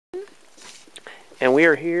And we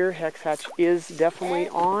are here. Hex hatch is definitely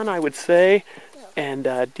on, I would say. And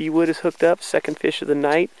D-Wood is hooked up, second fish of the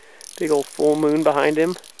night. Big old full moon behind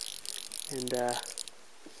him. And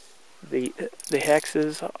the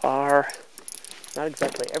hexes are not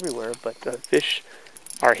exactly everywhere, but the fish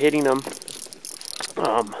are hitting them.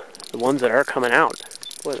 The ones that are coming out,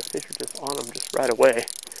 boy, the fish are just on them just right away.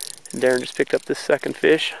 And Darren just picked up this second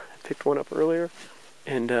fish. I picked one up earlier,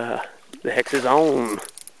 and the hex is on.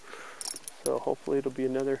 So hopefully it'll be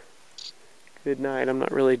another good night. I'm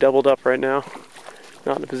not really doubled up right now.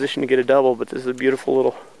 Not in a position to get a double, but this is a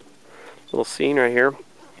beautiful little scene right here.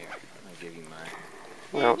 Here, I'll give you mine.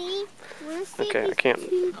 Well, okay, I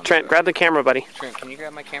can't. Trent, grab the camera, buddy. Trent, can you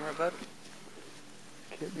grab my camera, bud?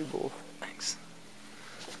 Can't do both. Thanks.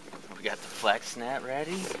 We got the flex net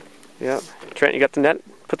ready. Yep. Trent, you got the net?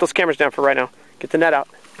 Put those cameras down for right now. Get the net out.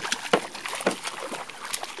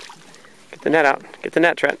 Get the net out. Get the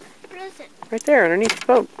net, Trent. Where is it? Right there, underneath the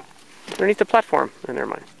boat. Underneath the platform. Oh, never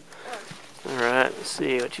mind. Alright, let's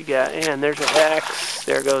see what you got. And there's a hex.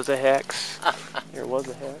 There goes a hex. There was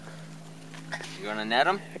a hex. You want to net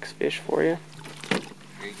them? Hex fish for you. Here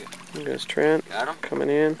you go. There goes Trent. Got him? Coming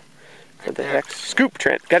in. Right The there. hex. Scoop,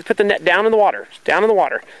 Trent. Got to put the net down in the water. Down in the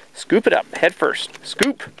water. Scoop it up. Head first.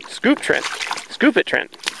 Scoop. Scoop, Trent. Scoop it,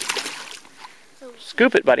 Trent.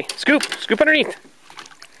 Scoop it, buddy. Scoop. Scoop underneath.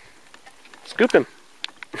 Scoop him.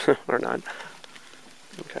 Or not.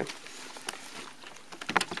 Okay.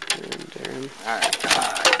 And Darren. Alright.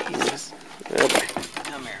 Jesus. Oh boy.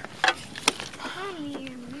 Come here.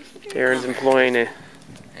 Darren's employing it.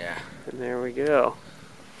 Yeah. And there we go.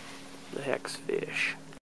 The hex fish.